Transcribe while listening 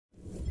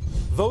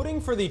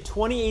Voting for the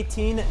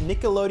 2018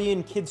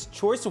 Nickelodeon Kids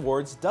Choice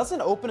Awards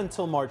doesn't open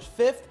until March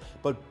 5th,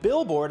 but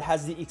Billboard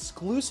has the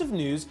exclusive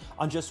news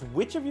on just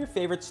which of your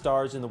favorite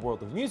stars in the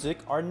world of music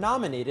are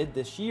nominated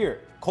this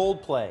year.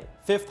 Coldplay,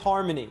 Fifth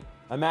Harmony,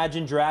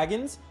 Imagine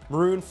Dragons,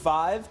 Maroon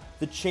 5,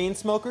 The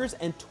Chainsmokers,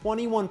 and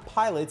 21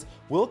 Pilots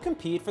will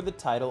compete for the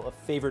title of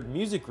Favorite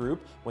Music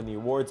Group when the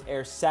awards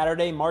air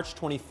Saturday, March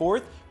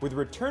 24th, with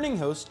returning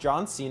host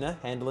John Cena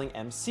handling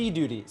MC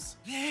duties.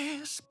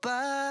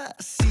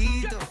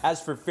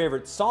 As for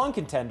favorite song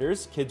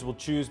contenders, kids will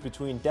choose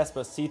between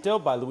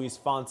Despacito by Luis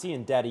Fonsi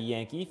and Daddy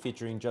Yankee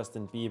featuring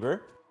Justin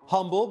Bieber,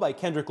 Humble by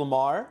Kendrick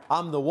Lamar,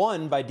 I'm the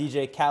One by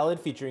DJ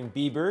Khaled featuring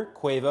Bieber,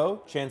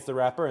 Quavo, Chance the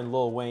Rapper, and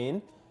Lil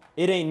Wayne,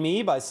 It Ain't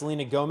Me by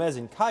Selena Gomez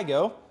and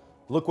Kygo,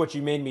 Look What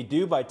You Made Me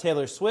Do by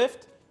Taylor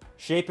Swift,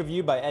 Shape of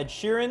You by Ed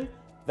Sheeran,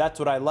 That's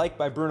What I Like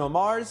by Bruno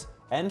Mars,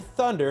 and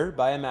Thunder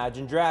by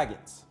Imagine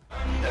Dragons.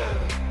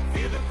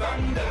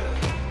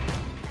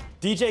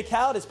 DJ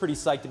Khaled is pretty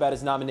psyched about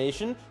his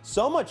nomination,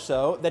 so much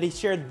so that he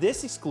shared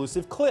this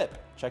exclusive clip.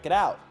 Check it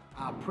out.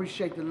 I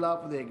appreciate the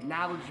love for the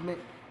acknowledgement,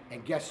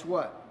 and guess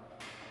what?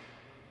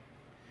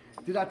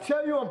 Did I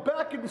tell you I'm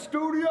back in the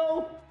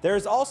studio? There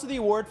is also the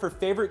award for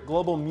Favorite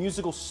Global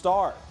Musical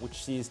Star,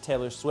 which sees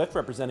Taylor Swift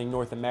representing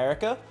North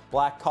America,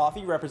 Black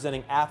Coffee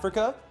representing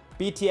Africa,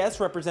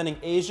 BTS representing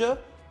Asia,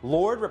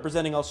 Lorde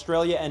representing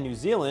Australia and New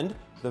Zealand,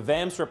 The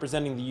Vamps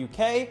representing the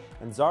UK,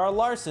 and Zara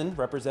Larsson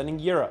representing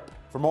Europe.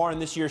 For more on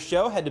this year's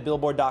show, head to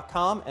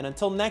Billboard.com, and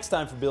until next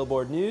time for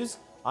Billboard News,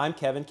 I'm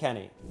Kevin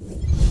Kenny.